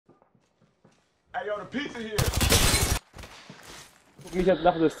Hey, yo, the pizza here. Mich hat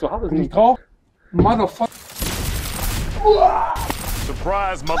gedacht, das ist zu Hause. Ich drauf. Motherfucker.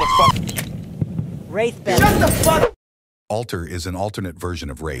 Surprise, motherfucker. Wraith, shut the fuck. Alter is an alternate version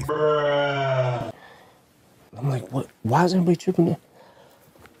of Wraith. I'm like, what? Why is everybody tripping there?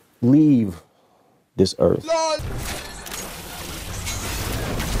 Leave this earth.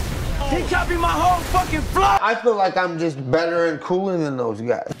 He copied my whole fucking flow. I feel like I'm just better and cooler than those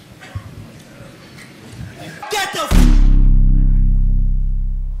guys. Get the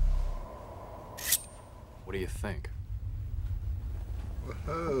What do you think?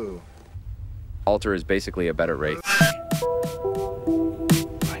 Whoa. Alter is basically a better Wraith.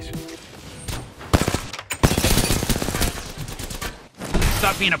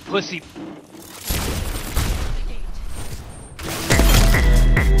 Stop being a pussy.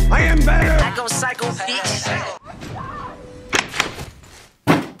 I am better. I go psycho beach.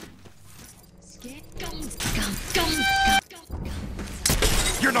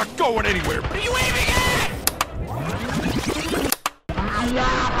 You're not going anywhere. What are you aiming at?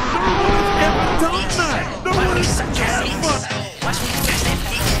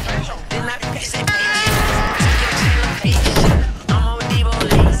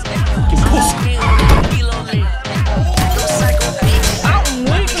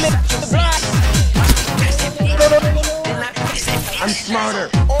 I'm smarter.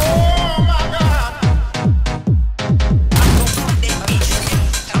 Oh my god.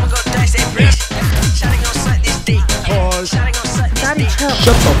 I'm gonna go dice that bitch. Shotty gon' suck this dick. Shotty gon' suck this dick.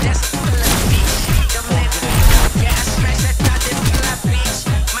 Shut the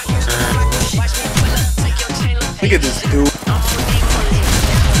Look at this dude.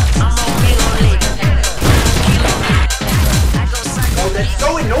 Oh, that's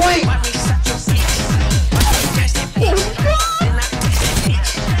so annoying.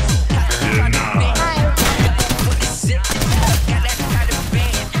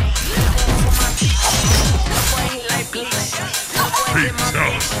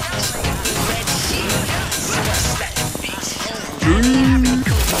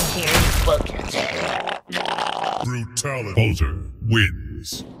 Brutality. Alter wins.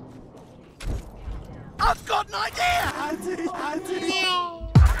 I've got an idea.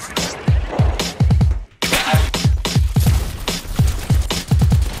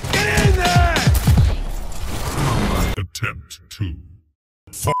 Get in there! Attempt 2.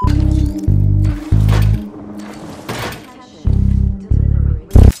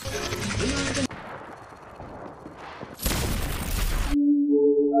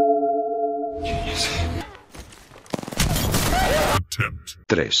 Attempt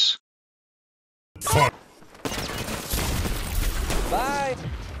 3. Fuck. Bye.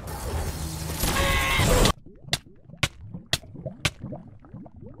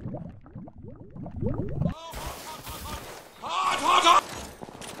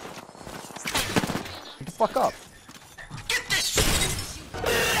 Get the fuck up.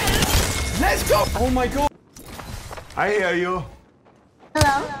 Let's go. Oh my god. I hear you.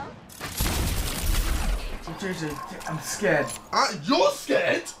 Hello? I'm scared. You're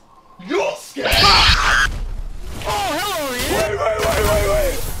scared? You're scared? Oh, hello, yeah.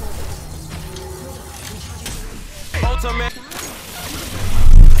 Wait. Ultimate.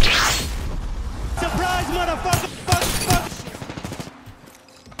 Surprise, motherfucker.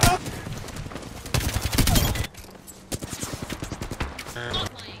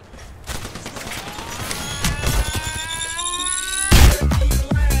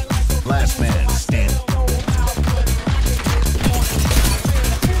 Last man standing.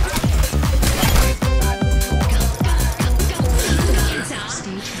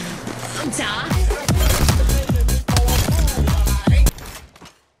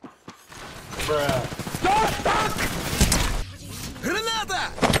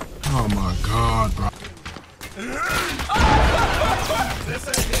 Oh my god, bro.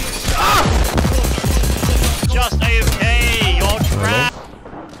 Just AFK, you're trapped.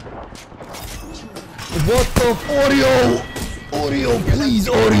 What the audio? Audio, please,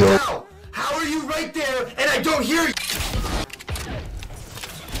 audio. How are you right there and I don't hear you?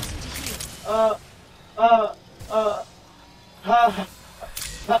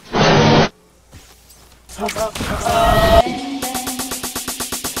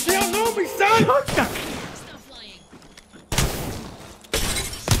 You don't know me, son.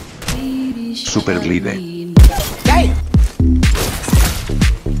 Super glide. Hey.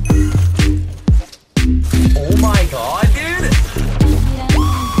 Oh my god, dude.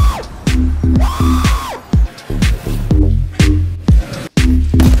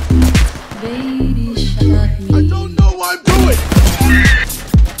 I don't know what I'm doing.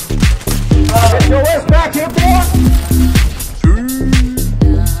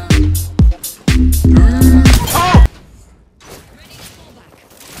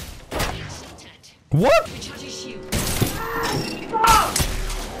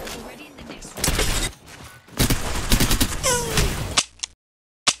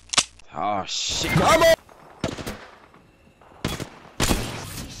 Oh shit.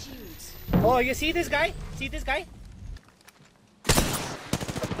 Oh, you see this guy? See this guy?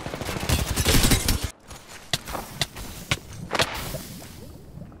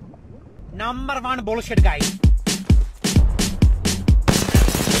 #1 bullshit guy.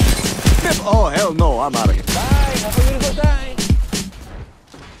 Oh, hell no, I'm out of here. Bye, have a beautiful time.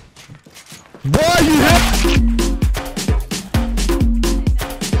 Why you have...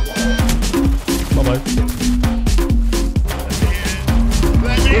 Bye-bye.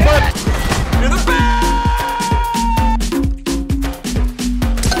 In the back!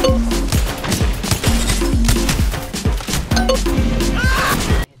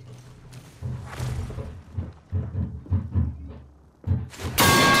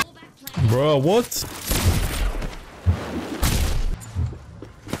 Bro, what?